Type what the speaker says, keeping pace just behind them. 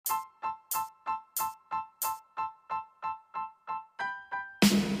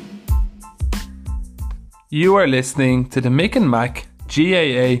You are listening to the Mick and Mac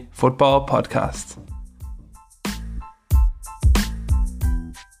GAA Football Podcast.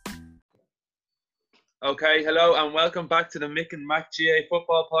 Okay, hello and welcome back to the Mick and Mac GAA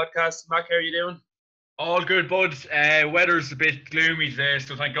Football Podcast. Mac, how are you doing? All good, bud. Weather's a bit gloomy today,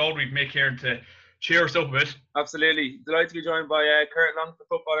 so thank God we've Mick here to cheer us up a bit. Absolutely. Delighted to be joined by Kurt Longford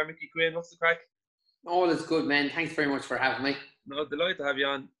footballer Mickey Quinn. What's the crack? All is good, man. Thanks very much for having me. No, delighted to have you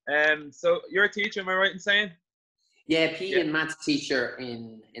on. So you're a teacher, am I right in saying? Yeah, PE and maths teacher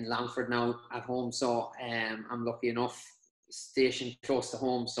in Longford now at home. So I'm lucky enough, stationed close to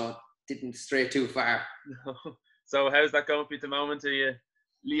home, so didn't stray too far. So how's that going for you at the moment? Have you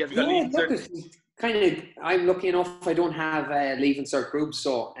got leaving cert? I'm lucky enough. I don't have leaving cert groups,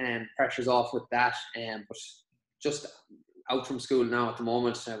 so pressure's off with that. But just out from school now at the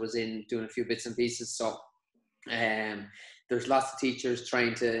moment. I was in doing a few bits and pieces. So there's lots of teachers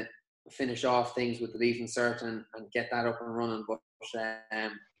trying to finish off things with the leaving cert and get that up and running. But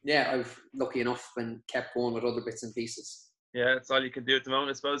I've lucky enough been kept going with other bits and pieces. Yeah, that's all you can do at the moment,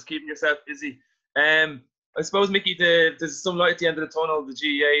 I suppose, keeping yourself busy. I suppose, Mickey, there's some light at the end of the tunnel. The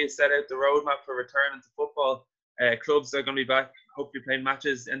GAA has set out the roadmap for returning to football. Clubs are going to be back, hopefully playing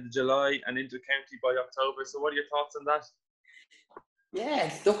matches end of July and into county by October. So what are your thoughts on that?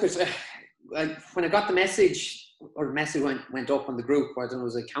 Yeah, look, when I got the message, or the message went up on the group, I don't know, it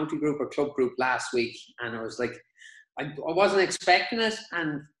was a county group or club group last week, and I was like, I wasn't expecting it,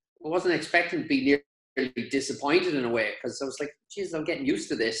 and I wasn't expecting to be nearly disappointed in a way, because I was like, geez, I'm getting used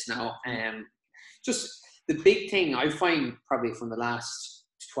to this now. Just the big thing I find probably from the last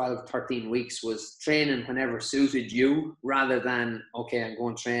 12, 13 weeks was training whenever suited you, rather than, okay, I'm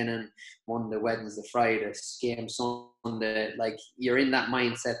going training Monday, Wednesday, Friday, game Sunday. Like, you're in that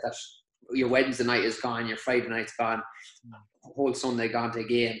mindset that your Wednesday night is gone, your Friday night's gone, whole Sunday gone to a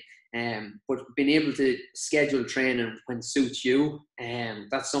game. But being able to schedule training when suits you,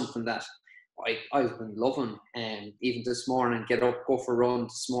 that's something that I've been loving. Even this morning, get up, go for a run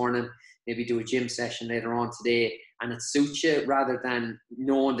this morning, maybe do a gym session later on today, and it suits you, rather than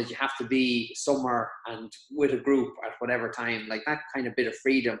knowing that you have to be somewhere and with a group at whatever time. Like, that kind of bit of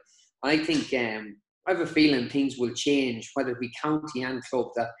freedom. I think I have a feeling things will change, whether it be county and club,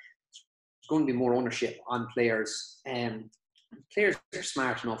 that there's going to be more ownership on players. Players are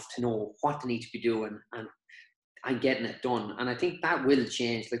smart enough to know what they need to be doing and getting it done. And I think that will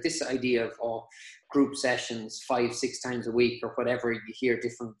change. Like, this idea of group sessions 5-6 times a week or whatever, you hear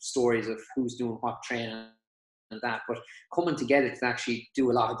different stories of who's doing what training and that, but coming together to actually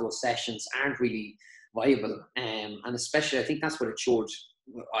do a lot of those sessions aren't really viable. And especially, I think that's what it showed.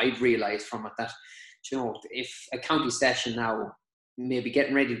 I'd realised from it that, you know, if a county session now, maybe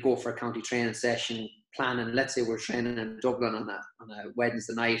getting ready to go for a county training session, planning, let's say we're training in Dublin on a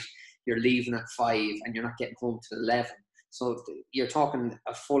Wednesday night, you're leaving at 5 and you're not getting home till 11. So you're talking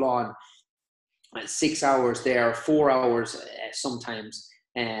a full-on 6 hours there, 4 hours sometimes.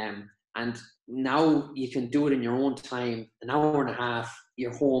 And now you can do it in your own time, an hour and a half,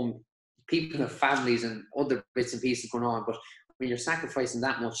 you're home, people have families and other bits and pieces going on. But when you're sacrificing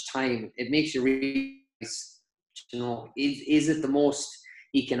that much time, it makes you realize, you know, is it the most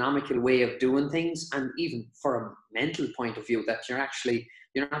economical way of doing things? And even for a mental point of view, that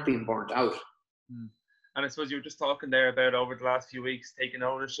you're not being burnt out. And I suppose you were just talking there about, over the last few weeks, taking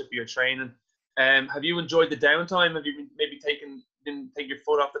ownership of your training. Have you enjoyed the downtime? Have you maybe didn't take your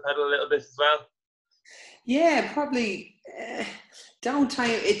foot off the pedal a little bit as well? Yeah, probably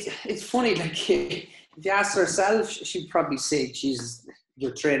downtime. It's funny, like, if you ask herself, she'd probably say, Jesus,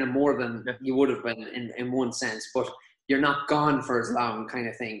 you're training more than you would have been in one sense, but you're not gone for as long, kind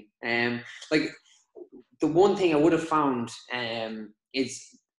of thing. Like, the one thing I would have found is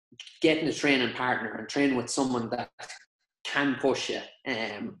getting a training partner and training with someone that can push you.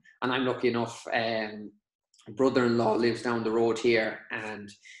 And I'm lucky enough, brother-in-law lives down the road here, and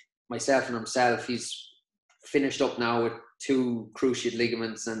myself and himself, he's finished up now with 2 cruciate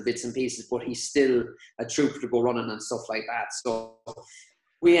ligaments and bits and pieces, but he's still a trooper to go running and stuff like that. So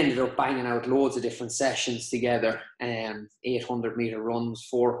we ended up banging out loads of different sessions together, 800-metre runs,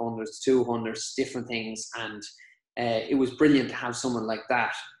 400s, 200s, different things. And it was brilliant to have someone like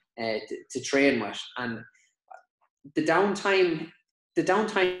that to train with. And the downtime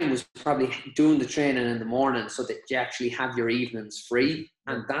was probably doing the training in the morning so that you actually have your evenings free.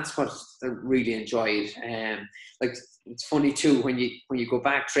 And that's what I really enjoyed. Like, it's funny too, when you go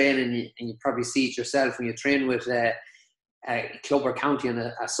back training and you probably see it yourself when you train with a club or county on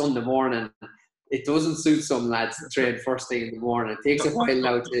a Sunday morning. It doesn't suit some lads to train first thing in the morning. It takes a while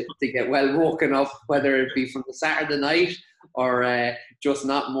now to get well woken up, whether it be from the Saturday night or just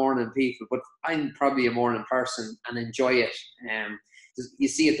not morning people. But I'm probably a morning person and enjoy it. You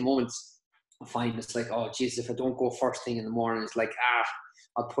see at the moment, I find it's like, oh, geez, if I don't go first thing in the morning, it's like,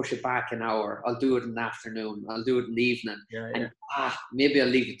 I'll push it back an hour. I'll do it in the afternoon. I'll do it in the evening. And maybe I'll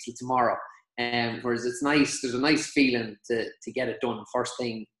leave it till tomorrow. Whereas it's nice, there's a nice feeling to get it done first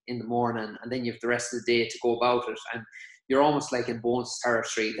thing in the morning, and then you have the rest of the day to go about it. And you're almost like in bonus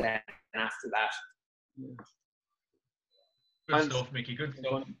territory then after that. Good stuff, Mickey. Good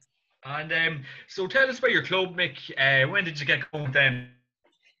stuff. And so tell us about your club, Mick. When did you get going with them?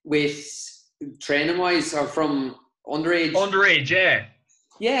 With training wise, or from underage? Underage, yeah.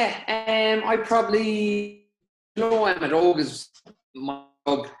 Yeah, I probably I'm at Oga's my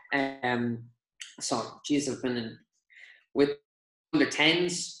club. So, geez, I've been with under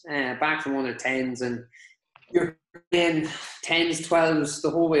 10s, back from under 10s, and you're playing 10s, 12s the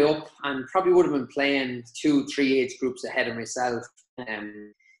whole way up, and probably would have been playing 2-3 age groups ahead of myself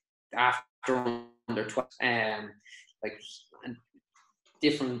after under 12, like and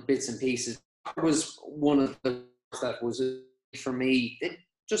different bits and pieces. It was one of the that was for me.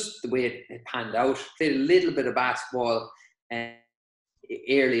 Just the way it panned out. Played a little bit of basketball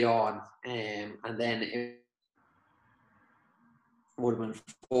early on, and then it would have been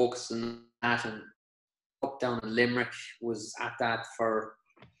focusing on that. And up down in Limerick was at that for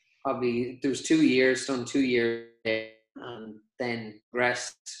probably, there was 2 years, done 2 years there, and then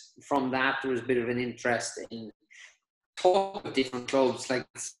progressed from that. There was a bit of an interest in talking with different clubs, like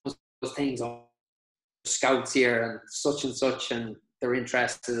those things on scouts here and such, and they're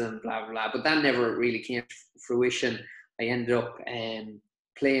interested in blah, blah, blah. But that never really came to fruition. I ended up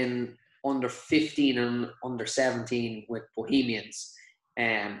playing under 15 and under 17 with Bohemians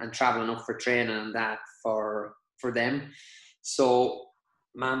and travelling up for training and that for them. So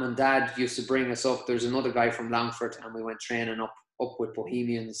Mum and Dad used to bring us up. There's another guy from Longford, and we went training up with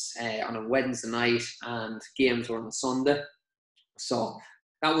Bohemians on a Wednesday night, and games were on Sunday. So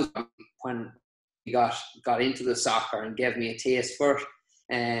that was when we got into the soccer and gave me a taste for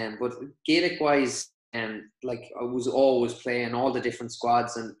it. But Gaelic wise, like I was always playing all the different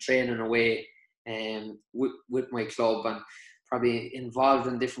squads and training away with my club, and probably involved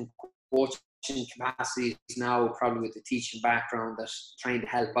in different coaching capacities now, probably with the teaching background, that trying to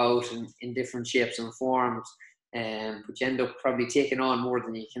help out in different shapes and forms. But you end up probably taking on more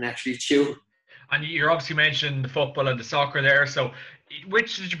than you can actually chew. And you're obviously mentioning the football and the soccer there. So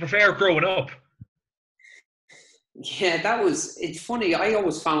which did you prefer growing up? Yeah, it's funny. I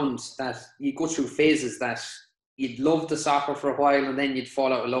always found that you go through phases that you'd love the soccer for a while, and then you'd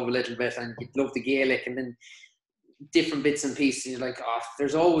fall out of love a little bit, and you'd love the Gaelic, and then different bits and pieces. You're like,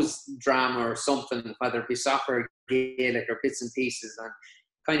 there's always drama or something, whether it be soccer, Gaelic, or bits and pieces, and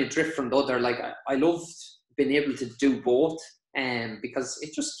kind of drift from the other. Like I loved being able to do both, because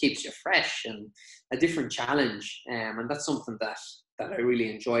it just keeps you fresh and a different challenge, and that's something that I really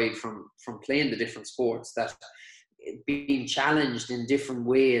enjoyed from playing the different sports, that being challenged in different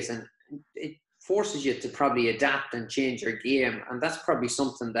ways, and it forces you to probably adapt and change your game. And that's probably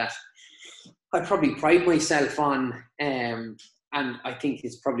something that I probably pride myself on, and I think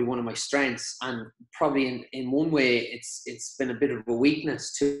it's probably one of my strengths, and probably in one way it's been a bit of a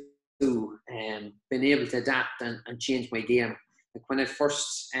weakness too, being able to adapt and change my game. Like when I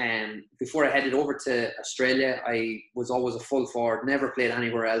first, before I headed over to Australia, I was always a full forward, never played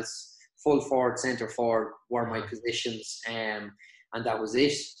anywhere else. Full forward, centre forward were my positions, and that was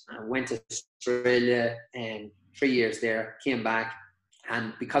it. I went to Australia 3 years there, came back,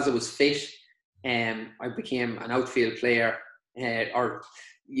 and because I was fit, I became an outfield player, or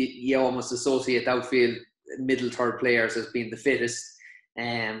you almost associate outfield middle third players as being the fittest,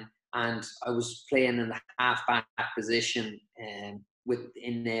 and I was playing in the half-back position in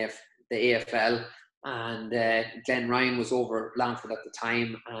the AFL, and Glenn Ryan was over Longford at the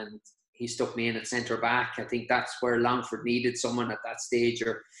time, and he stuck me in at centre back. I think that's where Longford needed someone at that stage,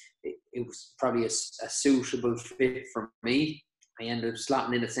 or it was probably a suitable fit for me. I ended up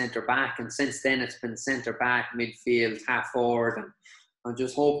slotting in at centre back, and since then it's been centre back, midfield, half forward, and I'm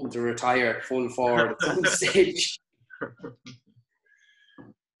just hoping to retire full forward at some stage.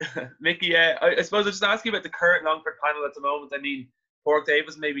 Mickey, I suppose I'll just ask you about the current Longford panel at the moment. I mean, Pork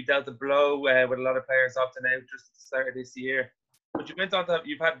Davis maybe dealt a blow with a lot of players opting out just at the start of this year. But you went on to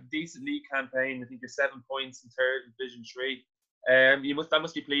you've had a decent league campaign. I think you're 7 points in third in Division 3. That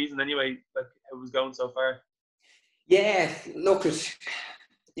must be pleasing anyway, like how it was going so far. Yeah, look, it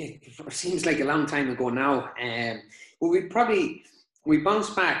seems like a long time ago now. But we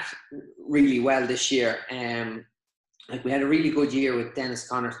bounced back really well this year. like we had a really good year with Dennis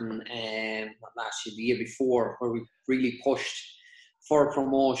Connerton, not last year, the year before, where we really pushed for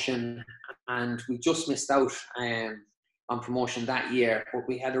promotion, and we just missed out on promotion that year. But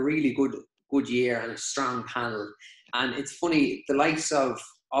we had a really good year and a strong panel. And it's funny, the likes of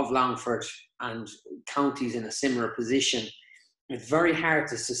Longford and counties in a similar position, it's very hard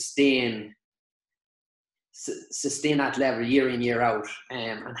to sustain that level year in, year out,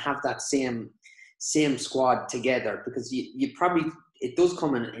 and have that same squad together, because you probably, it does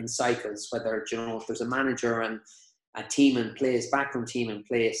come in cycles, whether, you know, if there's a manager and a team in place, backroom team in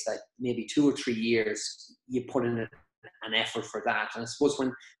place, that maybe 2 or 3 years you put in an effort for that. And I suppose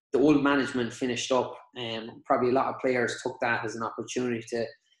when the old management finished up, probably a lot of players took that as an opportunity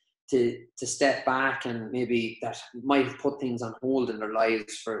to step back, and maybe that might have put things on hold in their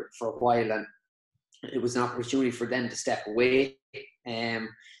lives for a while, and it was an opportunity for them to step away, and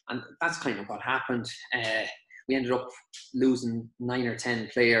that's kind of what happened. We ended up losing 9 or 10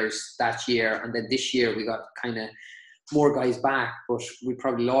 players that year, and then this year we got kind of more guys back, but we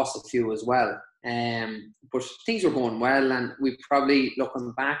probably lost a few as well. But things were going well, and we probably,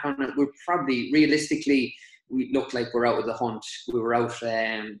 looking back on it, we're probably, realistically, we looked like we're out of the hunt. We were out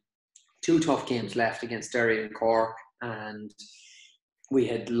 2 tough games left against Derry and Cork, and we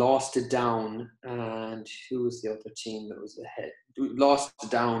had lost to Down, and who was the other team that was ahead? We lost to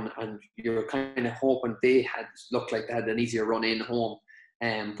Down, and you were kind of hoping they had looked like they had an easier run in home.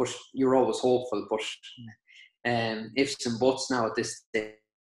 But you're always hopeful. But ifs and buts now at this stage.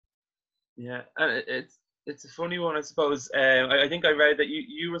 Yeah, and it's a funny one, I suppose. I think I read that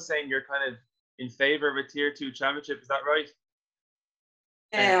you were saying you're kind of in favour of a Tier 2 championship. Is that right?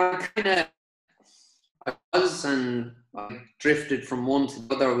 Yeah, I was, and I drifted from one to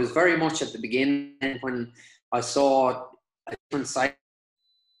the other. It was very much at the beginning when I saw a different side,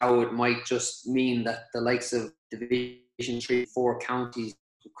 how it might just mean that the likes of Division 3, 4 counties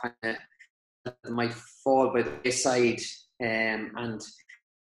kind of might fall by the wayside, and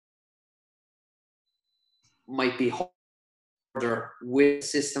might be harder with a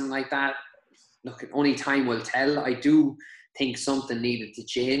system like that. Look, only time will tell. I do think something needed to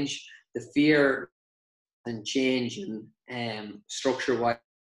change. The fear and change and structure-wise,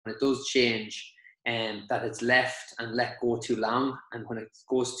 when it does change, that it's left and let go too long, and when it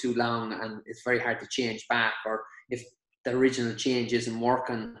goes too long and it's very hard to change back, or if the original change isn't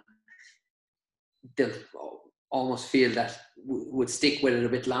working, they'll almost feel that would stick with it a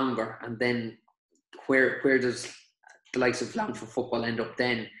bit longer. And then where does the likes of Longford football end up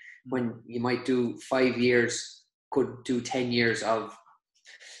then, when you might do 5 years, could do 10 years of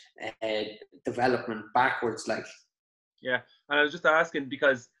development backwards, like. Yeah, and I was just asking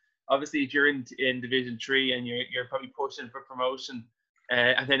because obviously if you're in Division 3 and you're probably pushing for promotion,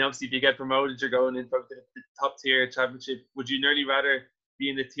 and then obviously if you get promoted, you're going in for the top tier championship. Would you nearly rather be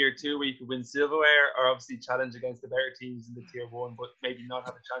in the Tier 2 where you could win silverware, or obviously challenge against the better teams in the Tier 1, but maybe not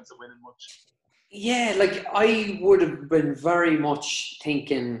have a chance of winning much? Yeah, like I would have been very much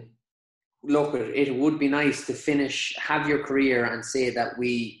thinking, look, it would be nice to finish, have your career and say that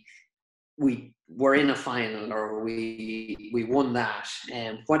we were in a final, or we won that,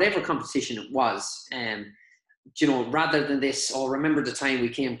 whatever competition it was, you know, rather than this, oh, remember the time we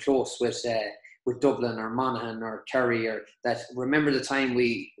came close with Dublin or Monaghan or Kerry, or that, remember the time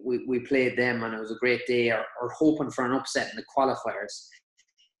we played them and it was a great day, or hoping for an upset in the qualifiers.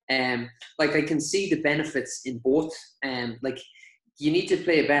 Like I can see the benefits in both. Like you need to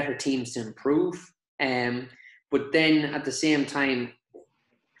play better teams to improve. But then at the same time,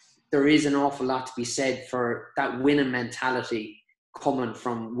 there is an awful lot to be said for that winning mentality, coming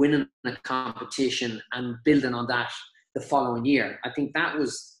from winning a competition and building on that the following year. I think that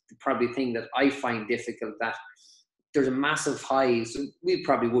was probably the thing that I find difficult, that there's a massive high. So we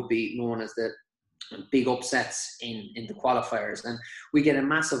probably would be known as the big upsets in the qualifiers, and we get a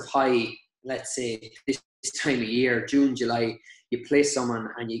massive high, let's say this time of year, June, July, you play someone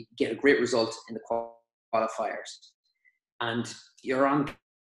and you get a great result in the qualifiers, and you're on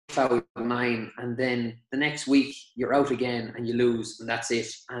cloud 9, and then the next week you're out again and you lose, and that's it,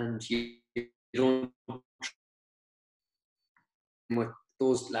 and you don't with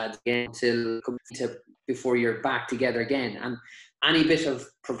those lads again until before you're back together again. And any bit of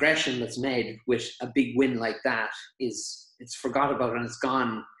progression that's made with a big win like that it's forgot about and it's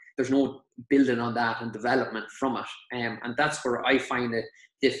gone. There's no building on that and development from it, and that's where I find it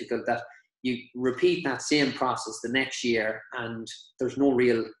difficult, that you repeat that same process the next year and there's no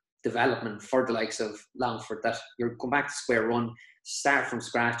real development for the likes of Longford, that you're going back to square one, start from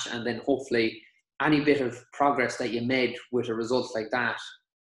scratch, and then hopefully any bit of progress that you made with a result like that,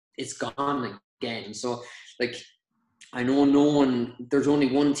 it's gone again. So like I know there's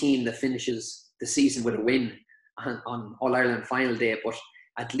only one team that finishes the season with a win on All-Ireland final day, but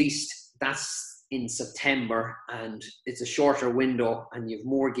at least that's in September and it's a shorter window and you have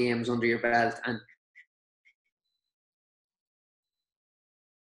more games under your belt and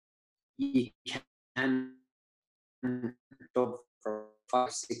you can for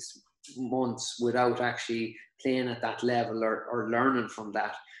 5-6 months without actually playing at that level or learning from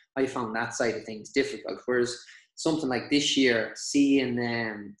that. I found that side of things difficult. Whereas something like this year, seeing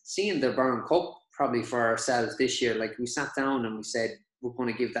the Byrne Cup probably for ourselves this year, like we sat down and we said we're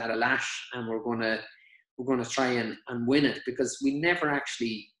going to give that a lash and we're going to try and win it, because we never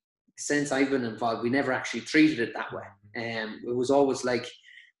actually, since I've been involved, we never actually treated it that way. It was always like,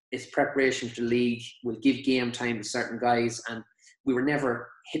 it's preparation for the league, we'll give game time to certain guys, and we were never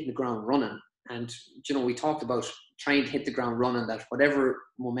hitting the ground running. And, you know, we talked about trying to hit the ground running, that whatever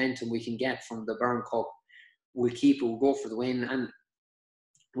momentum we can get from the Byrne Cup, we'll keep it, we'll go for the win. And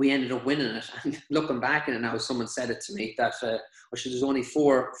we ended up winning it. And looking back at it now, someone said it to me that there's only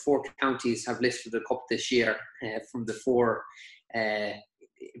four counties have lifted the cup this year from the 4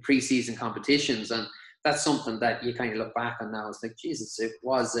 pre-season competitions. And that's something that you kind of look back on now. It's like, Jesus, it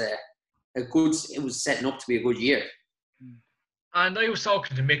was setting up to be a good year. And I was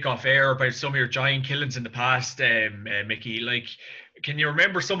talking to Mick off air about some of your giant killings in the past, Mickey. Like, can you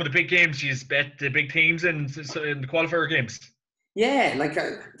remember some of the big games you bet the big teams in the qualifier games? Yeah, like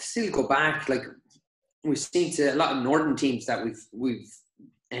I still go back. Like we've seen to a lot of northern teams that we've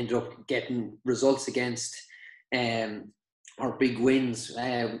ended up getting results against, or big wins.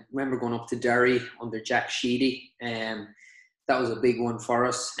 Remember going up to Derry under Jack Sheedy. That was a big one for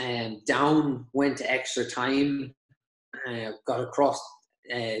us. Down went to extra time. Got across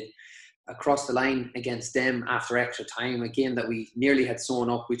the line against them after extra time. A game that we nearly had sewn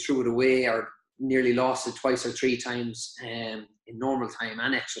up. We threw it away or nearly lost it twice or 3 times in normal time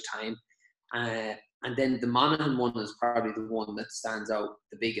and extra time. And then the Monaghan one is probably the one that stands out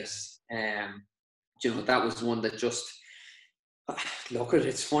the biggest. You know, that was one that just, look,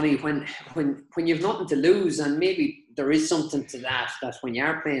 it's funny when you've nothing to lose, and maybe there is something to that when you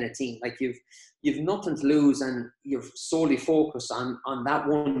are playing a team, like you've nothing to lose and you're solely focused on that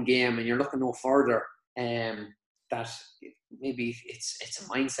one game and you're looking no further, that maybe it's a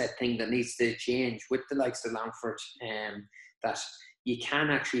mindset thing that needs to change with the likes of Longford, that you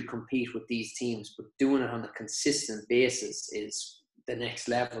can actually compete with these teams, but doing it on a consistent basis is the next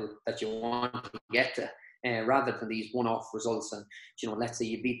level that you want to get to. Rather than these one-off results. And, you know, let's say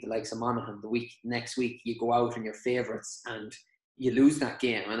you beat the likes of Monaghan, next week you go out and your favourites and you lose that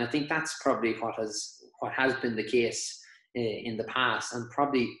game. And I think that's probably what has been the case in the past, and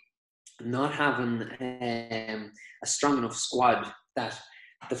probably not having a strong enough squad that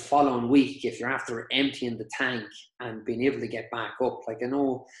the following week, if you're after emptying the tank and being able to get back up. Like, I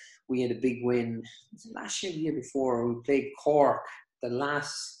know we had a big win last year, the year before, we played Cork. The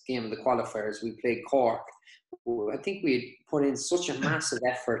last game of the qualifiers, we played Cork. I think we had put in such a massive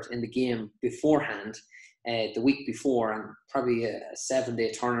effort in the game beforehand, the week before, and probably a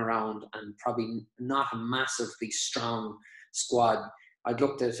 7-day turnaround, and probably not a massively strong squad. I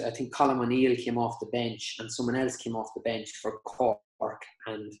think Colin O'Neill came off the bench and someone else came off the bench for Cork,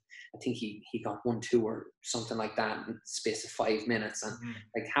 and I think he got 1-2 or something like that in the space of 5 minutes. And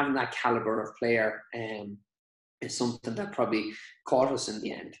like having that caliber of player is something that probably caught us in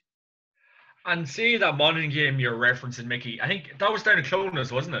the end. And see that Monaghan game you're referencing, Mickey, I think that was down in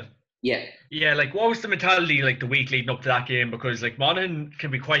Clones, wasn't it? Yeah. Yeah, like what was the mentality like the week leading up to that game? Because like Monaghan can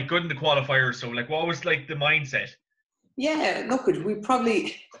be quite good in the qualifiers, so like what was like the mindset? Yeah, look,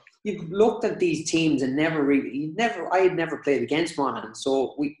 you've looked at these teams and I had never played against Monaghan,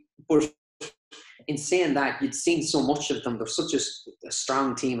 so but in saying that, you'd seen so much of them. They're such a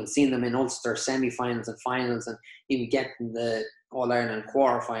strong team, and seeing them in Ulster semi-finals and finals, and even getting the All-Ireland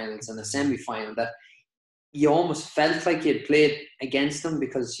quarter-finals and the semi-final, that you almost felt like you'd played against them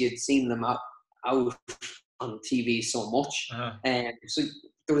because you'd seen them out on TV so much. So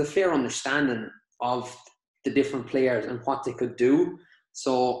there was a fair understanding of the different players and what they could do.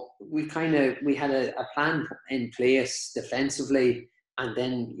 So we had a plan in place defensively, and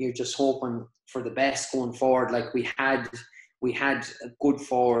then you're just hoping for the best going forward. Like we had good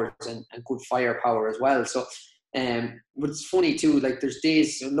forwards and good firepower as well. So but it's funny too, like there's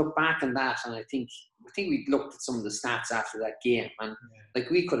days look back on that, and I think we looked at some of the stats after that game, and like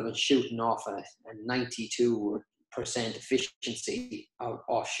we could have been shooting off a 92% efficiency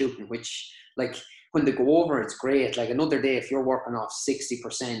off shooting, which like when they go over, it's great. Like another day, if you're working off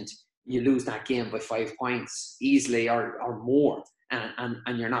 60%, you lose that game by 5 points easily or more,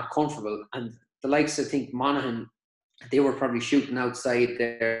 and you're not comfortable. And the likes, I think Monaghan they were probably shooting outside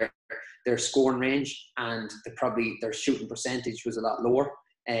their scoring range, and their shooting percentage was a lot lower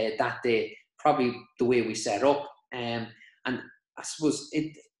that day. Probably the way we set up, and I suppose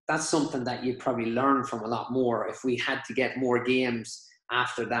that's something that you'd probably learn from a lot more if we had to get more games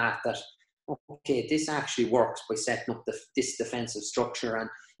after that. That okay, this actually works by setting up this defensive structure, and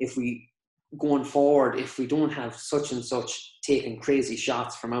if we going forward, if we don't have such and such taking crazy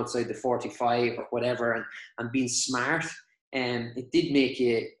shots from outside the 45 or whatever, and being smart, it did make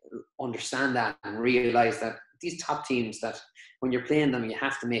you understand that and realize that these top teams, that when you're playing them, you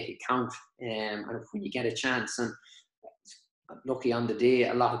have to make it count, and when you get a chance. And lucky on the day,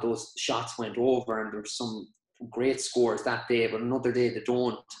 a lot of those shots went over, and there's some great scores that day, but another day they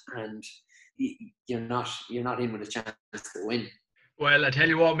don't, and you're not in with a chance to win. Well, I tell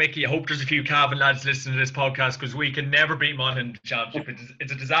you what, Mickey, I hope there's a few Cavan lads listening to this podcast, because we can never beat Monaghan in the championship.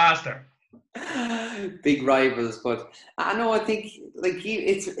 It's a disaster. Big rivals, but I know, I think like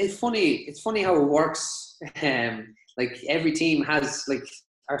it's funny. It's funny how it works. Like every team has, like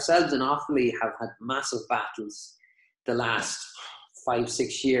ourselves and Offaly have had massive battles the last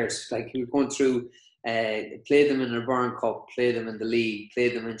 5-6 years. Like we're going through. Play them in the Byrne Cup, play them in the league, play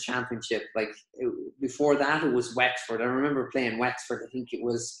them in championship. Like before that, it was Wexford. I remember playing Wexford. I think it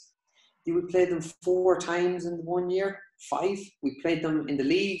was. Did we play them 4 times in 1 year? 5. We played them in the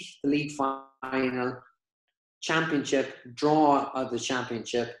league final, championship, draw of the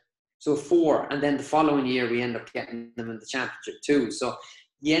championship. So 4, and then the following year we end up getting them in the championship too. So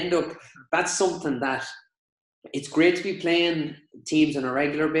you end up. That's something that it's great to be playing teams on a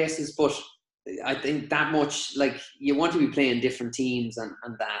regular basis, but I think that much, like you want to be playing different teams and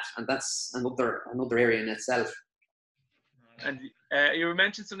that's another area in itself. And you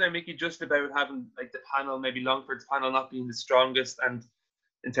mentioned something there, Mickey, just about having like the panel, maybe Longford's panel not being the strongest, and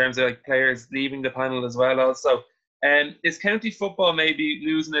in terms of like players leaving the panel as well also. Is county football maybe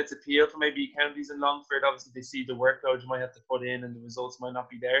losing its appeal for maybe counties in Longford? Obviously they see the workload you might have to put in and the results might not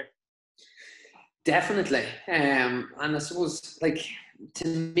be there. Definitely. And I suppose like to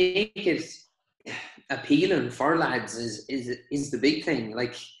make it appealing for lads is the big thing.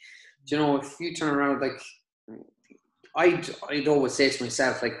 Like, you know, if you turn around, like I'd always say to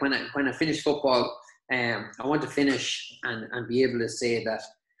myself, like when I finish football, I want to finish and be able to say that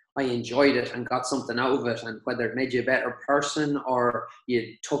I enjoyed it and got something out of it, and whether it made you a better person or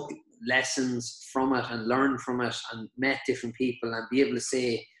you took lessons from it and learned from it and met different people, and be able to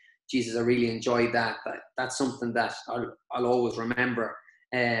say, Jesus, I really enjoyed that. That's something that I'll always remember.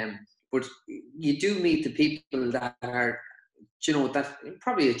 But you do meet the people that are, you know, that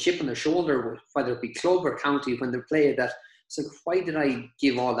probably a chip on their shoulder, whether it be club or county, when they play that. It's like, why did I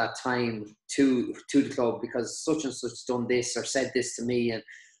give all that time to the club because such and such done this or said this to me? And,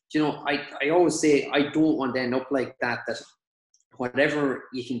 you know, I always say I don't want to end up like that whatever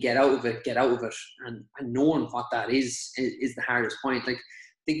you can get out of it, get out of it. And knowing what that is the hardest point. Like,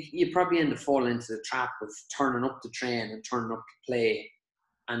 I think you probably end up falling into the trap of turning up to train and turning up to play.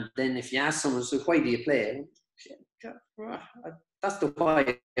 And then if you ask someone, so why do you play? That's the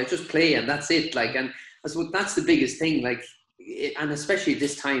why. I just play and that's it. Like, and I suppose that's the biggest thing. Like, and especially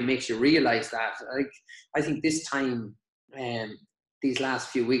this time makes you realize that. Like, I think this time, these last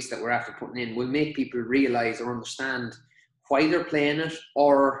few weeks that we're after putting in will make people realize or understand why they're playing it,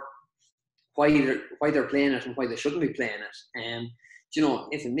 or why they're playing it and why they shouldn't be playing it. And you know,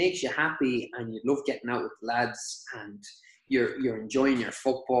 if it makes you happy and you love getting out with the lads and you're enjoying your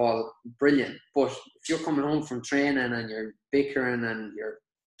football, brilliant. But if you're coming home from training and you're bickering and you're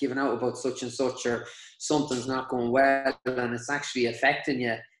giving out about such and such, or something's not going well and it's actually affecting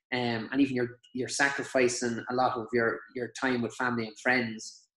you, and even you're sacrificing a lot of your time with family and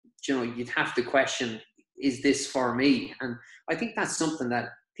friends, you know, you'd have to question, is this for me? And I think that's something that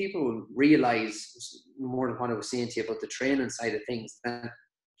people will realise more than what I was saying to you about the training side of things, that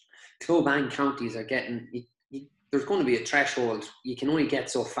club and counties are getting, there's going to be a threshold. You can only get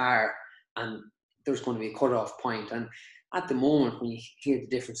so far, and there's going to be a cut-off point. And at the moment, when you hear the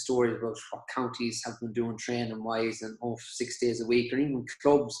different stories about what counties have been doing training-wise and 6 days a week, or even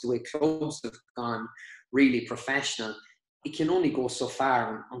clubs, the way clubs have gone really professional, it can only go so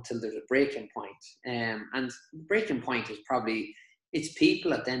far until there's a breaking point. And the breaking point is probably, it's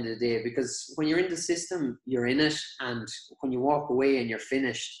people at the end of the day, because when you're in the system, you're in it, and when you walk away and you're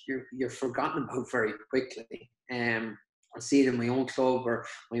finished, you're forgotten about very quickly. I see it in my own club or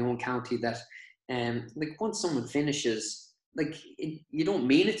my own county that, like, once someone finishes, like, you don't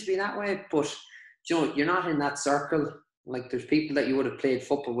mean it to be that way, but you know, you're not in that circle. Like, there's people that you would have played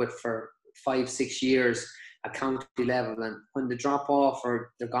football with for 5-6 years at county level, and when they drop off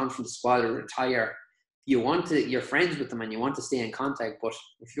or they're gone from the squad or retire, you're friends with them and you want to stay in contact, but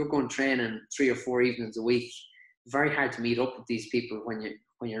if you're going training 3 or 4 evenings a week, it's very hard to meet up with these people when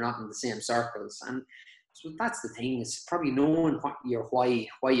you're not in the same circles. And so that's the thing, is probably knowing why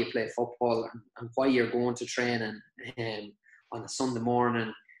you play football and why you're going to training on a Sunday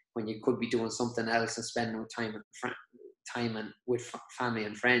morning when you could be doing something else and spending time with family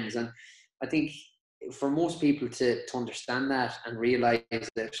and friends. And I think for most people to understand that and realize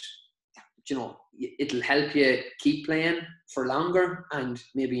that, it'll help you keep playing for longer and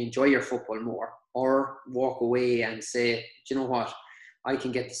maybe enjoy your football more, or walk away and say, do you know what, I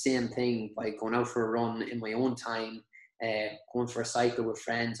can get the same thing by going out for a run in my own time, going for a cycle with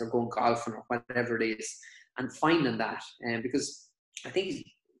friends, or going golfing, or whatever it is, and finding that. Because I think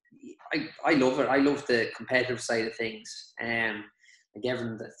I love it. I love the competitive side of things. Like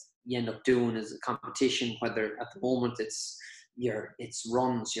everything that you end up doing is a competition, whether at the moment it's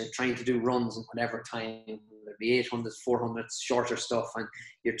runs, you're trying to do runs in whatever time, whether it be 800s, 400s, shorter stuff, and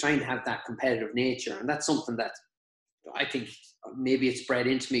you're trying to have that competitive nature. And that's something that I think maybe it's bred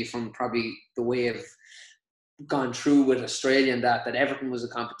into me from probably the way I've gone through with Australia, and that everything was a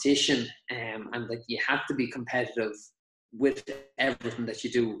competition, and that you have to be competitive with everything that you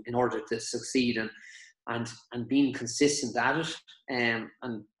do in order to succeed, and being consistent at it. And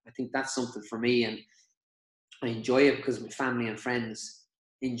I think that's something for me, and I enjoy it because my family and friends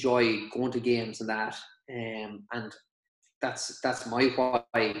enjoy going to games and that, and that's my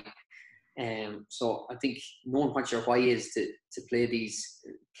why. So I think knowing what your why is to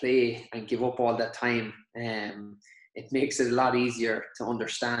play and give up all that time, it makes it a lot easier to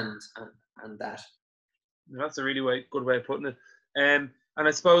understand and that. That's a really good way of putting it. And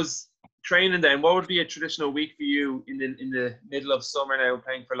I suppose training then, what would be a traditional week for you in the middle of summer now,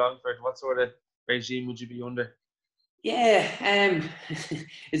 playing for Longford? What sort of regime would you be under? Yeah,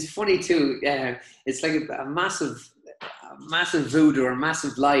 it's funny too. It's like a massive voodoo or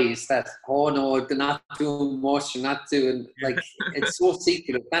massive lies that, oh no, they're not doing much, you're not doing, like, it's so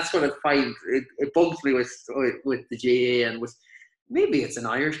secretive. That's what I find, it bugs me with the GAA, and with, maybe it's an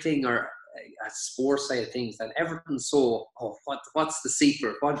Irish thing or a sports side of things, that everything's so, what's the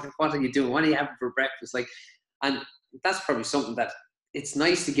secret? What are you doing? What are you having for breakfast? Like, and that's probably something that it's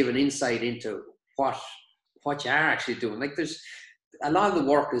nice to give an insight into what you are actually doing. Like, there's a lot of the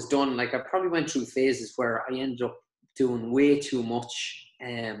work is done. Like, I probably went through phases where I ended up doing way too much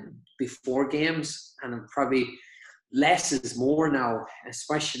before games, and I'm probably less is more now,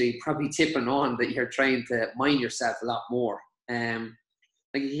 especially probably tipping on that you're trying to mind yourself a lot more.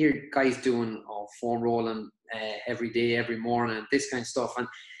 Like, you hear guys doing foam rolling every day, every morning, this kind of stuff. And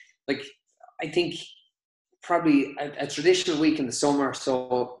like, I think probably a traditional week in the summer.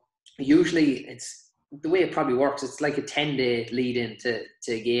 So usually it's the way it probably works. It's like a 10-day lead into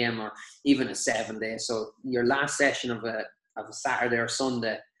a game, or even a 7-day. So your last session of a Saturday or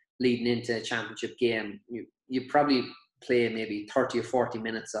Sunday leading into a championship game, you probably play maybe 30 or 40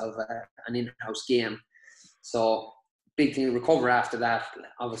 minutes of an in-house game. So big thing, recover after that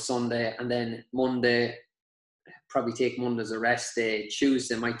of a Sunday, and then Monday, probably take Monday as a rest day.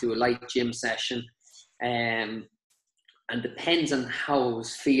 Tuesday might do a light gym session, and depends on how I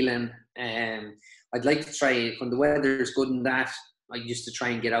was feeling. I'd like to try, when the weather is good and that, I used to try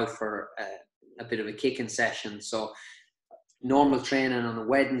and get out for a bit of a kicking session. So normal training on a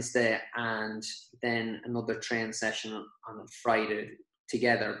Wednesday, and then another training session on a Friday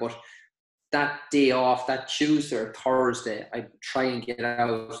together. But that day off, that Tuesday or Thursday, I try and get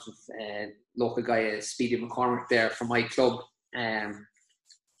out with a local guy, Speedy McCormick, there from my club.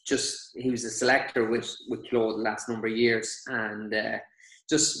 He was a selector with Claude the last number of years, and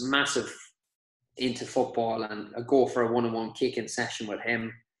just massive into football, and I go for a one-on-one kicking session with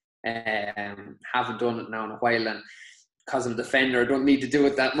him. Haven't done it now in a while, and because I'm a defender, I don't need to do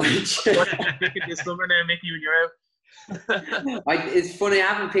it that much. This summer now, Mickey, when you're out. It's funny, I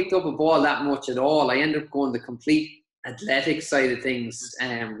haven't picked up a ball that much at all. I end up going the complete athletic side of things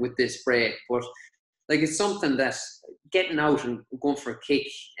with this break. But like, it's something that getting out and going for a kick,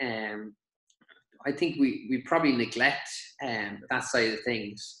 I think we probably neglect that side of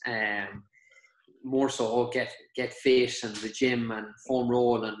things. More so, get fit and the gym and foam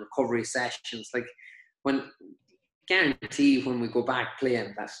roll and recovery sessions. Like, guarantee when we go back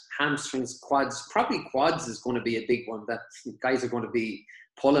playing, that hamstrings, quads is going to be a big one that guys are going to be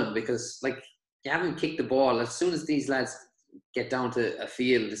pulling, because like, you haven't kicked the ball. As soon as these lads get down to a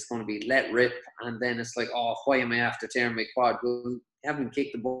field, it's going to be let rip, and then it's like, oh, why am I after tearing my quad? Well, you haven't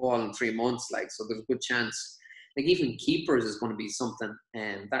kicked the ball in 3 months, like, so there's a good chance. Like, even keepers is going to be something,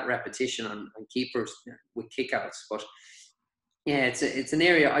 and that repetition on keepers with kickouts. But Yeah, it's an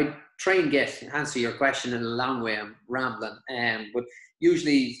area I try and answer your question in a long way. I'm rambling, but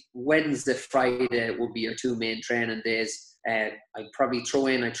usually Wednesday, Friday would be your two main training days. I probably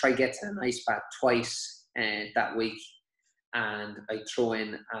I try get to an ice bath twice that week, and I throw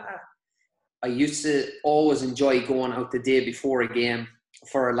in. I used to always enjoy going out the day before a game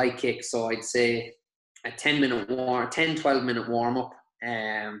for a light kick. So I'd say a 12-minute warm up.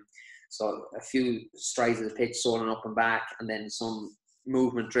 So a few strides of the pitch, soling up and back, and then some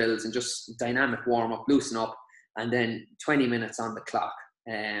movement drills and just dynamic warm up, loosen up, and then 20 minutes on the clock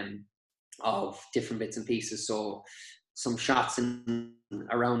of different bits and pieces. So some shots in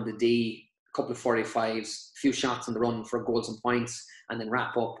around the D, a couple of 45s, a few shots on the run for goals and points, and then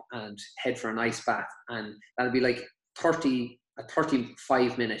wrap up and head for an ice bath. And that'll be like a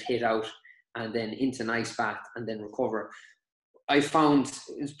 35-minute hit out, and then into an ice bath, and then recover. I found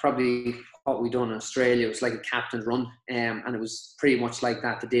it's probably what we done in Australia. It was like a captain's run, and it was pretty much like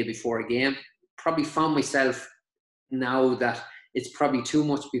that the day before a game. Probably found myself now that it's probably too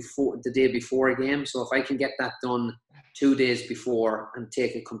much before the day before a game. So if I can get that done 2 days before and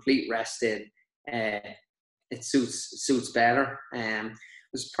take a complete rest in, it suits better.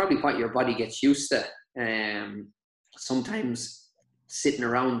 It's probably what your body gets used to. Sometimes sitting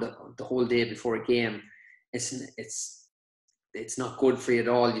around the whole day before a game, it's not good for you at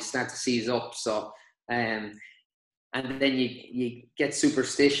all. You start to seize up. So, and then you get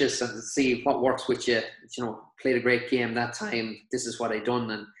superstitious and see what works with you. You know, played a great game that time. This is what I done,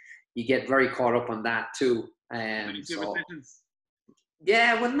 and you get very caught up on that too.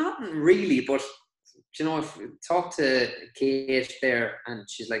 Yeah, well, not really, but you know, if you talk to Kate there, and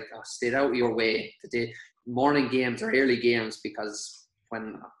she's like, "Oh, stay out of your way today. Morning games or early games," because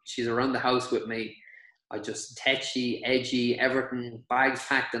when she's around the house with me, I just tetchy, edgy, everything, bags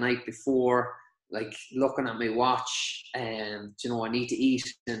packed the night before, like looking at my watch, and you know, I need to eat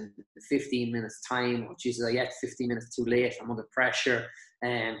in 15 minutes time. Oh, Jesus, I get 15 minutes too late. I'm under pressure.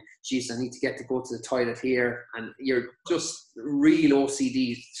 And Jesus, I need to get to go to the toilet here. And you're just real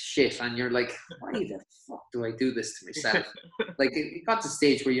OCD shit. And you're like, why the fuck do I do this to myself? Like, it got to the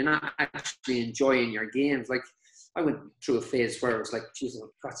stage where you're not actually enjoying your games. Like, I went through a phase where it was like, Jesus,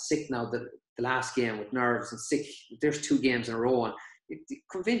 I got sick now the last game with nerves and sick. There's 2 games in a row. And you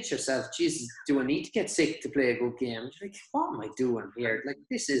convince yourself, Jesus, do I need to get sick to play a good game? You're like, what am I doing here? Like,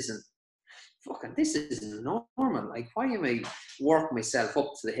 this isn't normal. Like, why am I working myself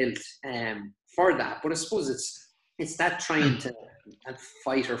up to the hilt for that? But I suppose it's that trying to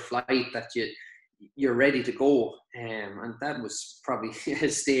fight or flight that you're ready to go. And that was probably a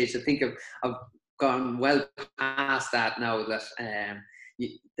stage. I think I've gone well past that now, that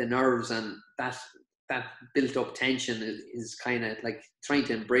the nerves and that built up tension is kind of like trying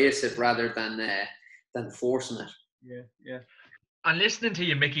to embrace it rather than forcing it. Yeah. And listening to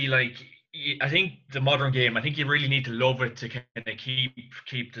you, Mickey, like, I think the modern game, I think you really need to love it to kind of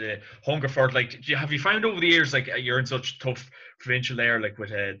keep the hunger for it. Like, have you found over the years, like, you're in such tough provincial there, like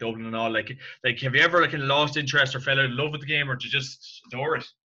with Dublin and all, like have you ever like lost interest or fell out of love with the game, or do you just adore it?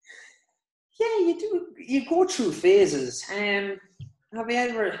 Yeah, you do. You go through phases. Have you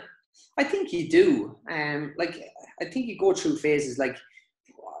ever? I think you do. Like, I think you go through phases. Like,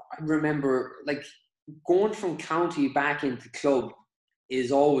 I remember, like, going from county back into club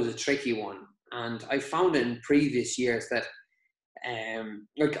is always a tricky one. And I found it in previous years that,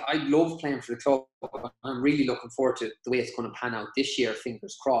 like, I love playing for the club. I'm really looking forward to the way it's going to pan out this year.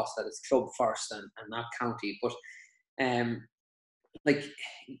 Fingers crossed that it's club first and not county. But, like,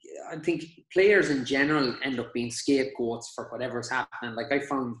 I think players in general end up being scapegoats for whatever's happening. Like, I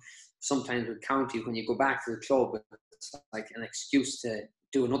found sometimes with county, when you go back to the club, it's like an excuse to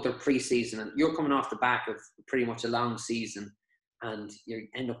do another pre-season, and you're coming off the back of pretty much a long season, and you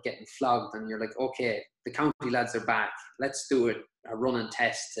end up getting flogged, and you're like, okay, the county lads are back. Let's do a running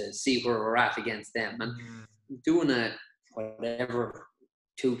test to see where we're at against them. And doing a whatever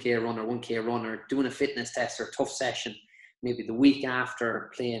 2K run or 1K run, or doing a fitness test or a tough session, maybe the week after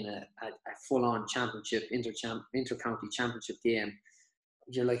playing a full-on championship, inter-county championship game,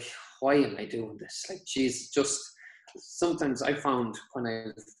 you're like, why am I doing this? Like, geez, just sometimes I found when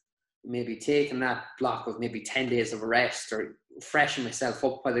I've maybe taken that block of maybe 10 days of a rest or freshen myself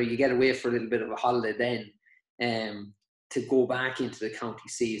up, whether you get away for a little bit of a holiday then, to go back into the county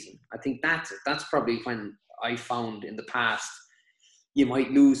season. I think that's probably when I found in the past you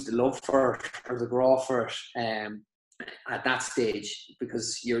might lose the love for it or the draw for it at that stage,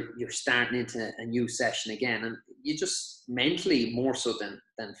 because you're starting into a new session again, and you just mentally more so than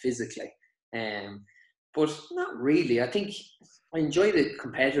physically. But not really. I think I enjoy the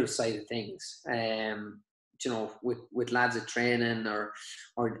competitive side of things. with lads at training or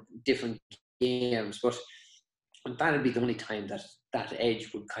different games. But that'd be the only time that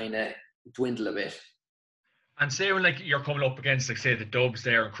edge would kind of dwindle a bit. And say when like you're coming up against like say the Dubs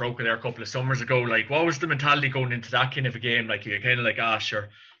there and Croker there a couple of summers ago, like what was the mentality going into that kind of a game? Like you kind of like, sure,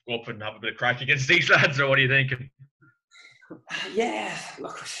 go up and have a bit of crack against these lads, or what are you thinking? Yeah,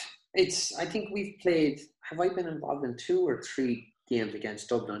 look, I think we've played. Have I been involved in 2 or 3 games against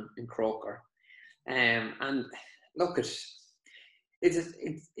Dublin in Croker? And look,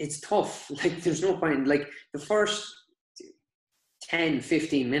 it's tough. Like there's no point. Like the first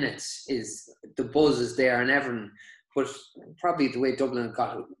 10-15 minutes is the buzz is there and everything, but probably the way Dublin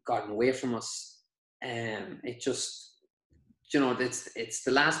gotten away from us, it just it's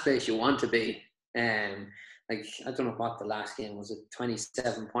the last place you want to be. Like I don't know what the last game was, it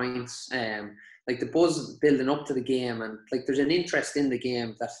 27 points. Like the buzz building up to the game, and like there's an interest in the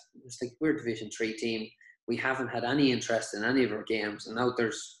game that it's like we're a Division 3 team. We haven't had any interest in any of our games, and now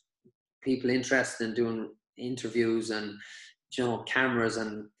there's people interested in doing interviews and cameras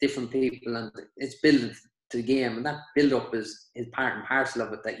and different people, and it's building to the game, and that build up is part and parcel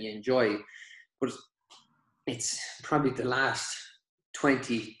of it that you enjoy. But it's probably the last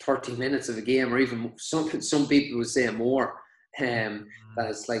 20-30 minutes of a game, or even some people would say more, that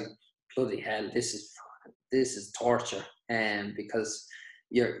it's like bloody hell, this is torture, because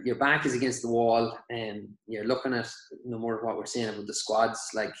your back is against the wall, and you're looking at no more what we're saying about the squads,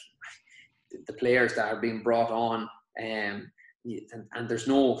 like the players that are being brought on, and there's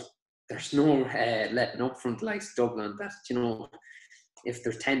no letting up front like Dublin, that if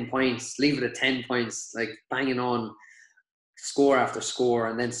there's 10 points, leave it at 10 points, like banging on score after score,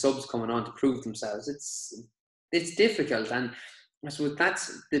 and then subs coming on to prove themselves. It's difficult, and I suppose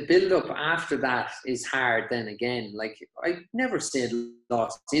that's the build up after that is hard. Then again, like I never said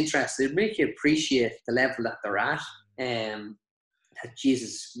lost interest. It'd make you appreciate the level that they're at, that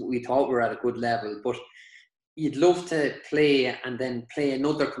Jesus, we thought we were at a good level, but you'd love to play and then play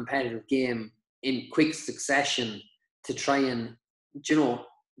another competitive game in quick succession to try and,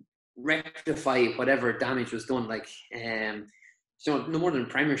 rectify whatever damage was done. Like, no more than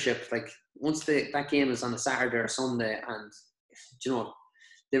Premiership. Like, once that game is on a Saturday or Sunday, and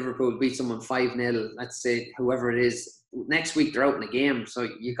Liverpool beat someone 5-0, let's say whoever it is, next week they're out in the game, so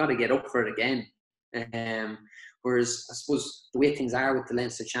you got to get up for it again. Whereas I suppose the way things are with the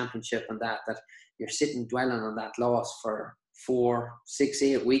Leinster Championship and that you're sitting dwelling on that loss for 4, 6,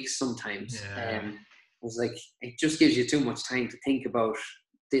 8 weeks sometimes. Yeah. It was like, it just gives you too much time to think about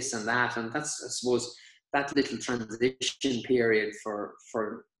this and that, and that's, I suppose, that little transition period for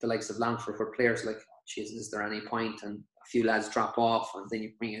the likes of Longford, for players like, Jesus, is there any point? And a few lads drop off, and then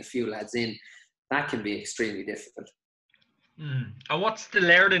you bring a few lads in. That can be extremely difficult. And what's the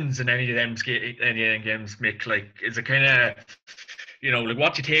learnings in any of them games, Mick? Like, is it kind of, like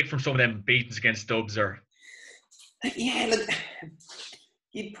what do you take from some of them beatings against Dubs? Or yeah, like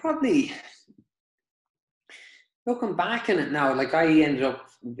you'd probably, looking back on it now, like I ended up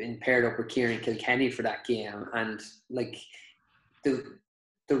being paired up with Kieran Kilkenny for that game, and like the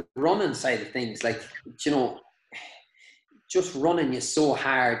running side of things, like just running you so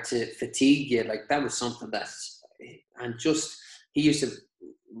hard to fatigue you, like that was something and just he used to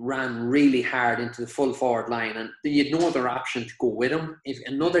ran really hard into the full forward line, and you had no other option to go with him. If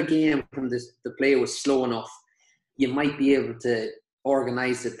another game from the player was slow enough, you might be able to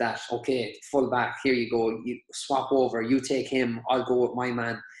organise it that, okay, full back, here you go, you swap over, you take him, I'll go with my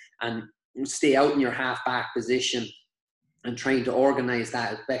man, and stay out in your half back position and trying to organise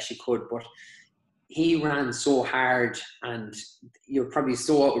that as best you could. But he ran so hard, and you're probably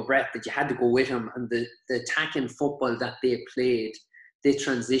so out of breath that you had to go with him. And the attacking football that they played, they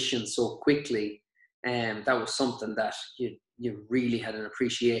transitioned so quickly, and that was something that you really had an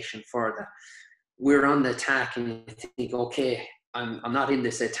appreciation for. That we're on the attack, and you think, okay, I'm not in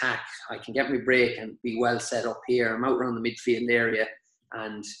this attack. I can get my break and be well set up here. I'm out around the midfield area,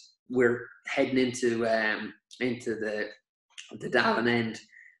 and we're heading into the Davin end,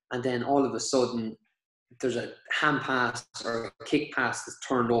 and then all of a sudden there's a hand pass or a kick pass that's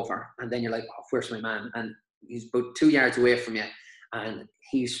turned over, and then you're like, oh, where's my man? And he's about 2 yards away from you, and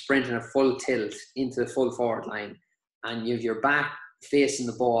he's sprinting a full tilt into the full forward line, and you have your back facing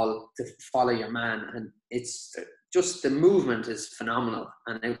the ball to follow your man, and it's just, the movement is phenomenal,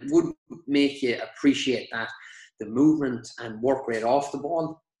 and it would make you appreciate that the movement and work rate off the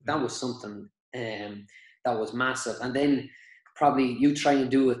ball, that was something that was massive. And then probably you try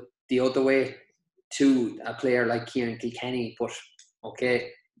and do it the other way to a player like Kieran Kilkenny, but okay,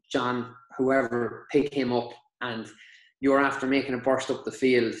 John, whoever, pick him up, and you're after making a burst up the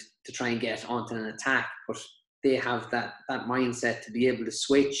field, to try and get onto an attack, but they have that mindset to be able to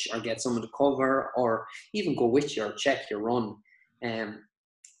switch or get someone to cover or even go with you or check your run.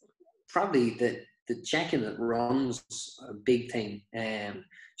 Probably the checking that runs a big thing.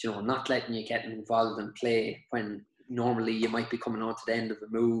 Not letting you get involved in play when normally you might be coming on to the end of the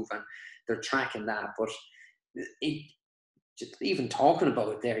move, and they're tracking that. But just even talking about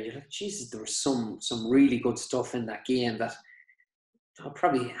it there, you're like, Jesus, there was some really good stuff in that game that I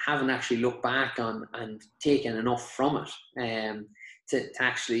probably haven't actually looked back on and taken enough from it to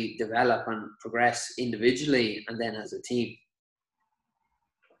actually develop and progress individually and then as a team.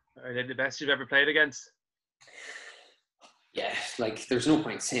 Are they the best you've ever played against? Yeah, like there's no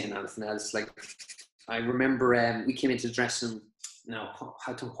point saying anything else. Like I remember we came into the dressing room. No,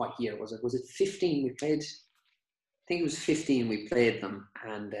 I don't know what year was it. Was it 15 we played? I think it was 15 we played them.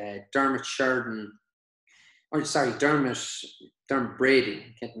 And Dermot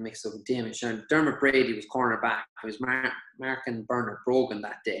Brady, getting mixed up with Damien Sheridan. Dermot Brady was cornerback. He was marking Bernard Brogan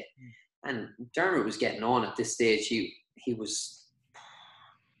that day. And Dermot was getting on at this stage. He was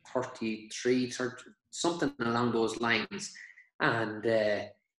 33, 30, something along those lines. And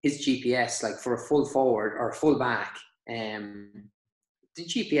his GPS, like for a full forward or a full back, the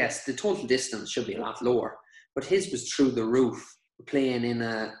GPS, the total distance should be a lot lower. But his was through the roof, playing in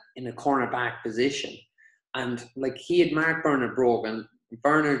a cornerback position. And like he had marked Bernard Brogan.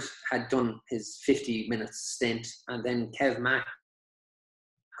 Bernard had done his 50-minute stint, and then Kev Mack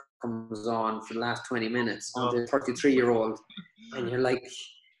comes on for the last 20 minutes on the 33-year-old, and you're like,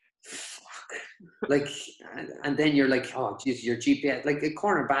 like, and then you're like, oh, geez, your GPS, like a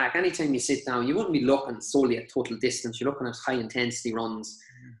cornerback. Anytime you sit down, you wouldn't be looking solely at total distance. You're looking at high intensity runs,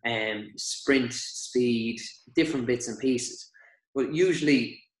 sprint, speed, different bits and pieces. But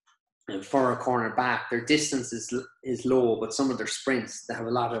usually, for a cornerback, their distance is low, but some of their sprints, they have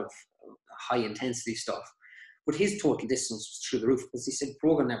a lot of high intensity stuff. But his total distance was through the roof because he said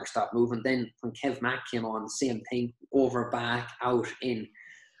Brogan never stopped moving. Then when Kev Mack came on, the same thing, over, back, out, in.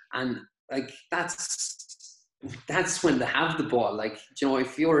 And like that's when they have the ball. Like,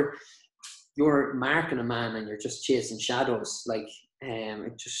 if you're marking a man and you're just chasing shadows, like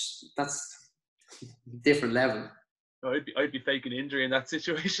that's different level. I'd be faking injury in that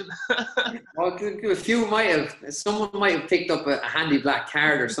situation. Well, a few someone might have picked up a handy black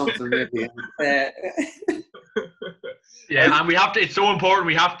card or something maybe. Yeah, and we have to. It's so important.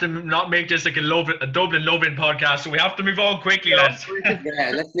 We have to not make this like a Dublin Lovin podcast. So we have to move on quickly, lads.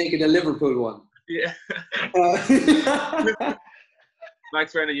 Yeah, let's make it a Liverpool one. Yeah.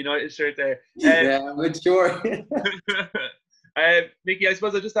 Max wearing a United shirt there. Yeah, I'm sure. Mickey, I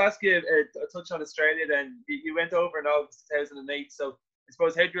suppose I'll just ask you a touch on Australia then. You went over in August 2008, so I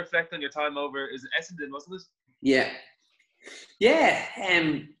suppose how do you reflect on your time over? Is it Essendon, wasn't it? Yeah.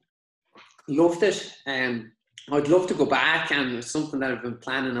 Loved it. I'd love to go back, and it's something that I've been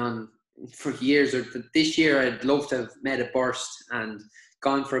planning on for years. Or this year, I'd love to have made a burst and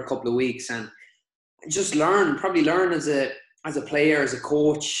gone for a couple of weeks and just learn as a player, as a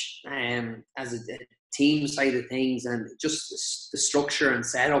coach, as a team side of things, and just the structure and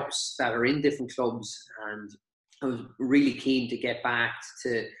setups that are in different clubs. And I was really keen to get back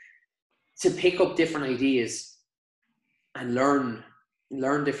to pick up different ideas and learn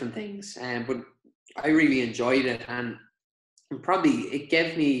different things. But I really enjoyed it, and probably it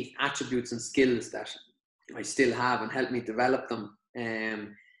gave me attributes and skills that I still have and helped me develop them.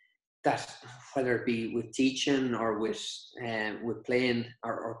 That whether it be with teaching or with playing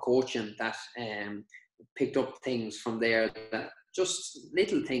or coaching, that picked up things from there, that just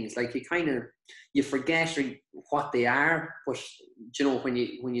little things like you forget what they are, but when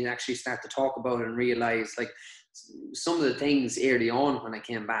you actually start to talk about it and realize, like, some of the things early on when I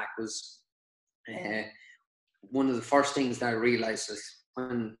came back was one of the first things that I realized is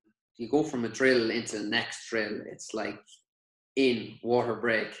when you go from a drill into the next drill, it's like in water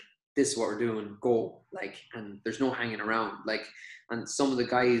break, this is what we're doing, go, like, and there's no hanging around, like, and some of the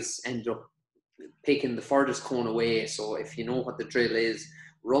guys end up picking the furthest cone away. So if you know what the drill is,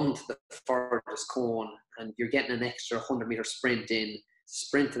 run to the furthest cone, and you're getting an extra 100-meter sprint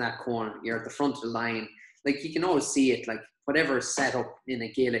to that cone, you're at the front of the line. Like, you can always see it, like, whatever is set up in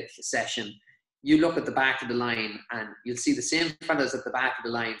a Gaelic session, you look at the back of the line and you'll see the same fellas at the back of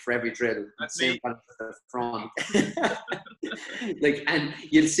the line for every drill. That's the same fellas at the front. Like, and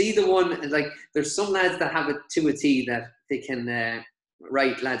you'll see the one, like, there's some lads that have it to a T that they can,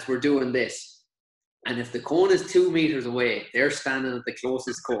 right, lads, we're doing this. And if the cone is 2 meters away, they're standing at the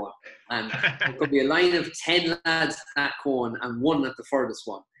closest cone. And there could be a line of 10 lads at that cone and one at the furthest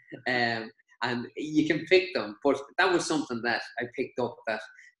one. And you can pick them. But that was something that I picked up, that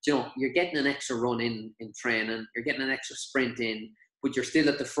you know, you're getting an extra run in training, you're getting an extra sprint in, but you're still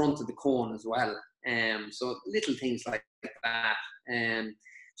at the front of the cone as well. So little things like that.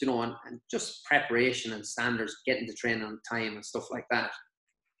 You know, and just preparation and standards, getting to train on time and stuff like that.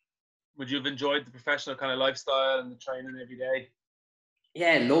 Would you have enjoyed the professional kind of lifestyle and the training every day?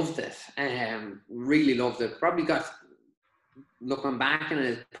 Yeah, loved it. Really loved it. Probably got, looking back in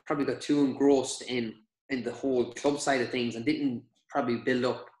it, probably got too engrossed in the whole club side of things and didn't probably build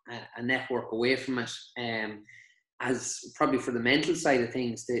up a network away from it. As probably for the mental side of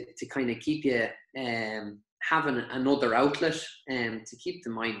things, to kind of keep you having another outlet to keep the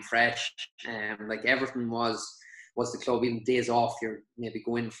mind fresh. Like Everton was the club, even days off, you're maybe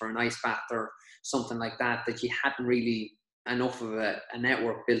going for an ice bath or something like that, that you hadn't really enough of a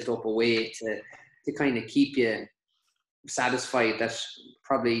network built up a way to kind of keep you satisfied. That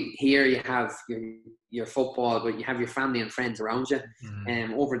probably here you have your football, but you have your family and friends around you.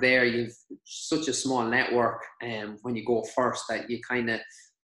 Over there you've such a small network when you go first, that you kind of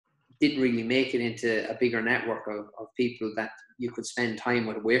didn't really make it into a bigger network of people that you could spend time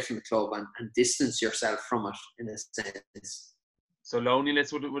with away from the club and distance yourself from it in a sense. So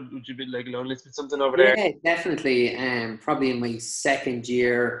loneliness, would you be like loneliness with something over there? Yeah, definitely. Probably in my second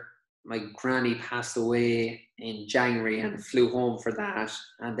year, my granny passed away in January and flew home for that.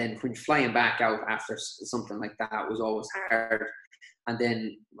 And then when flying back out after something like that was always hard. And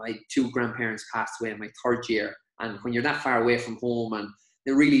then my two grandparents passed away in my third year. And when you're that far away from home, and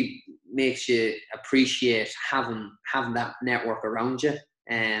it really makes you appreciate having that network around you.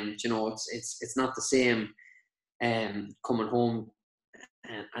 You know, it's not the same coming home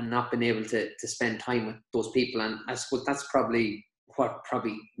and not being able to spend time with those people. And I suppose that's probably what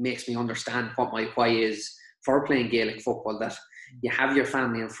makes me understand what my why is for playing Gaelic football, that you have your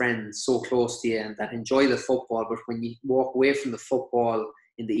family and friends so close to you and that enjoy the football, but when you walk away from the football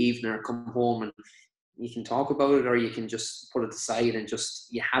in the evening or come home, and you can talk about it or you can just put it aside and just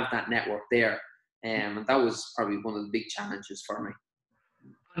you have that network there. And that was probably one of the big challenges for me.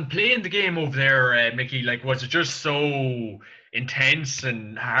 And playing the game over there, Mickey, like, was it just so intense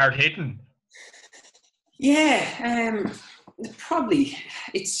and hard hitting? Yeah, probably.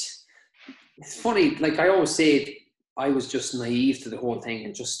 It's funny. Like I always say, I was just naive to the whole thing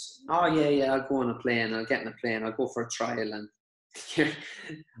and just, I'll go on a plane, I'll get in a plane, I'll go for a trial. And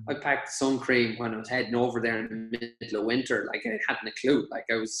I packed sun cream when I was heading over there in the middle of winter. Like I hadn't a clue. Like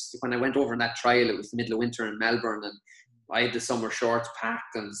when I went over in that trial, it was the middle of winter in Melbourne, and I had the summer shorts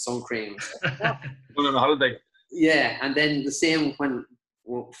packed and sun cream. Going on a holiday. Yeah, and then the same when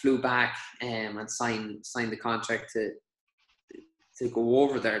we flew back and signed the contract to go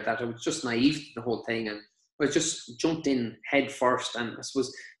over there, that I was just naive to the whole thing, and I just jumped in head first. And I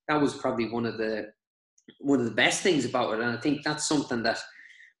suppose that was probably one of the best things about it. And I think that's something that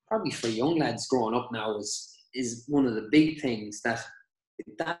probably for young lads growing up now is one of the big things, that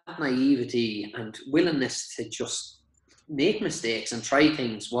naivety and willingness to just make mistakes and try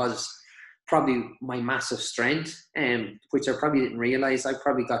things was probably my massive strength, which I probably didn't realize. I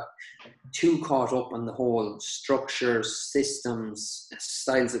probably got too caught up on the whole structures, systems,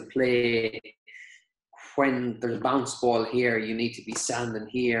 styles of play. When there's a bounce ball here, you need to be standing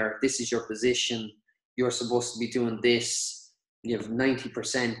here. This is your position. You're supposed to be doing this. You have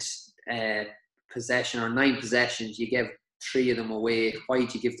 90% possession, or 9 possessions. You give 3 of them away. Why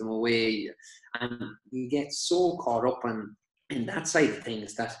do you give them away? And you get so caught up in that side of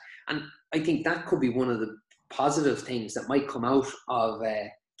things that, and I think that could be one of the positive things that might come out of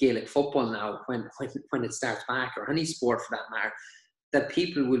Gaelic football now when it starts back, or any sport for that matter, that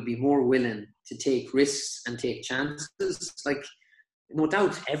people will be more willing to take risks and take chances. Like, no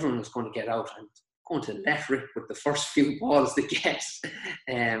doubt everyone was going to get out and going to let rip with the first few balls they get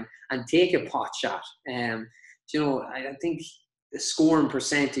and take a pot shot. You know, I think the scoring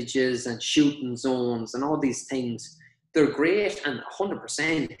percentages and shooting zones and all these things, they're great, and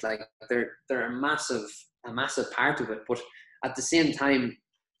 100%, like they're a massive part of it. But at the same time,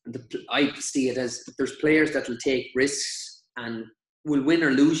 I see it as there's players that will take risks and will win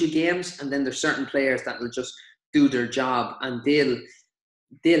or lose you games, and then there's certain players that will just do their job, and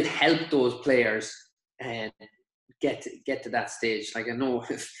they'll help those players and get to that stage. Like I know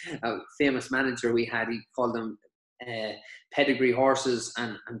a famous manager we had, he called them pedigree horses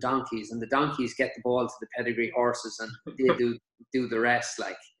and donkeys, and the donkeys get the ball to the pedigree horses, and they do the rest.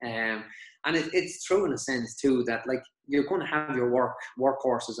 Like and it's true in a sense too, that like you're going to have your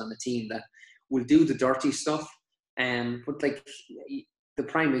workhorses on the team that will do the dirty stuff. But like the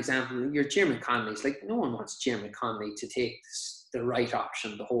prime example, your Jim Conley's, like no one wants Jim Conley to take the right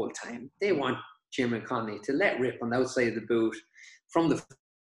option the whole time. They want Jim Conley to let rip on the outside of the boot from the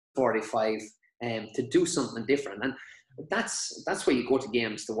 45 to do something different. And that's where you go to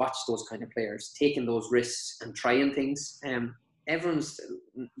games, to watch those kind of players taking those risks and trying things. Everyone's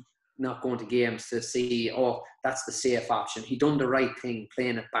not going to games to see, oh, that's the safe option. He done the right thing,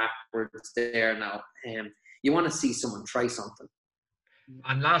 playing it backwards there now. You want to see someone try something.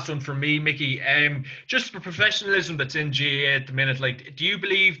 And last one from me, Mickey, just for professionalism that's in GAA at the minute, like, do you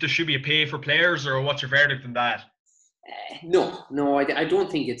believe there should be a pay for players, or what's your verdict on that? No, I don't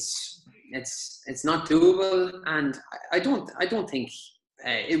think it's not doable, and I don't think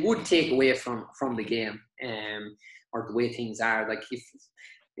it would take away from the game, or the way things are. Like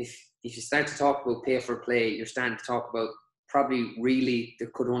if you start to talk about pay for play, you're starting to talk about probably really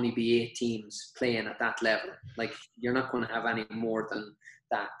there could only be 8 teams playing at that level. Like, you're not going to have any more than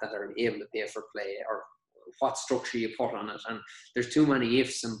that are able to pay for play, or what structure you put on it. And there's too many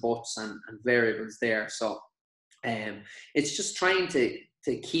ifs and buts and variables there. So it's just trying to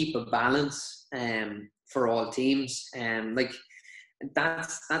keep a balance for all teams. Like,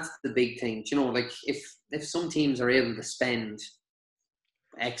 that's the big thing. You know, like if some teams are able to spend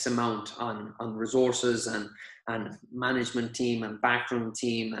X amount on resources and management team and backroom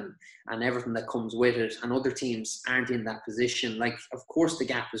team and everything that comes with it, and other teams aren't in that position, like, of course the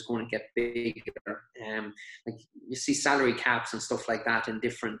gap is going to get bigger. Like, you see salary caps and stuff like that in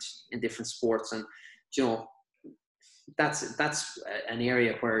different sports, and you know, that's an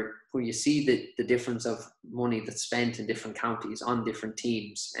area where you see the difference of money that's spent in different counties on different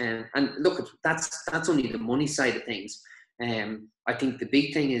teams. And look, that's only the money side of things. I think the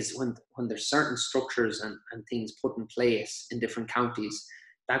big thing is when there's certain structures and things put in place in different counties,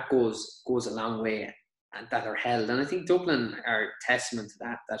 that goes a long way, and that are held. And I think Dublin are testament to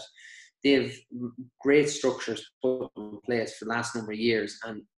that they have great structures put in place for the last number of years,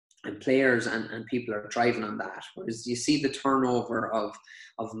 and players and people are thriving on that. Whereas you see the turnover of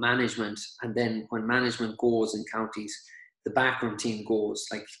management, and then when management goes in counties, the backroom team goes.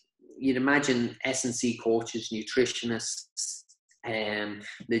 Like, you'd imagine S&C coaches, nutritionists,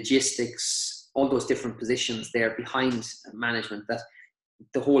 logistics, all those different positions there behind management, that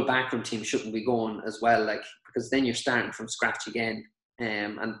the whole backroom team shouldn't be going as well, like, because then you're starting from scratch again.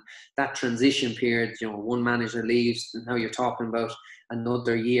 And that transition period, you know, one manager leaves, and now you're talking about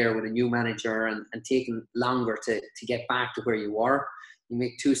another year with a new manager, and taking longer to get back to where you were. You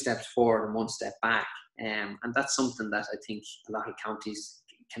make 2 steps forward and 1 step back. And that's something that I think a lot of counties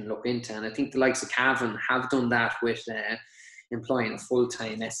can look into. And I think the likes of Cavan have done that with employing a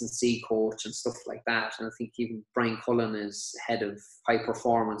full-time S&C coach and stuff like that. And I think even Brian Cullen is head of high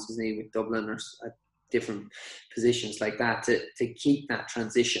performance, isn't he, with Dublin, or different positions like that, to keep that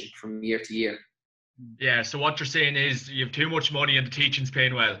transition from year to year. Yeah, so what you're saying is you have too much money and the teaching's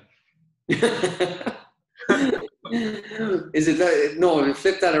paying well. Is it no,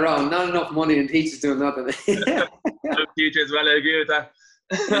 flip that around. Not enough money and teachers doing nothing. Teachers, well, I agree with that.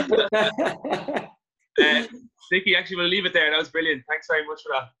 Nicky, actually, we'll leave it there. That was brilliant. Thanks very much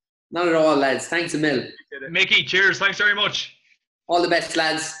for that. Not at all, lads. Thanks a mil. Mickey, cheers. Thanks very much. All the best,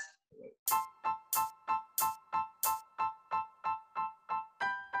 lads.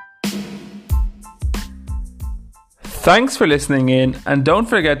 Thanks for listening in, and don't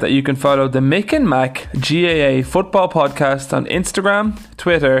forget that you can follow the Mick and Mac GAA Football Podcast on Instagram,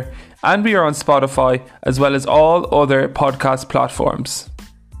 Twitter, and we are on Spotify, as well as all other podcast platforms.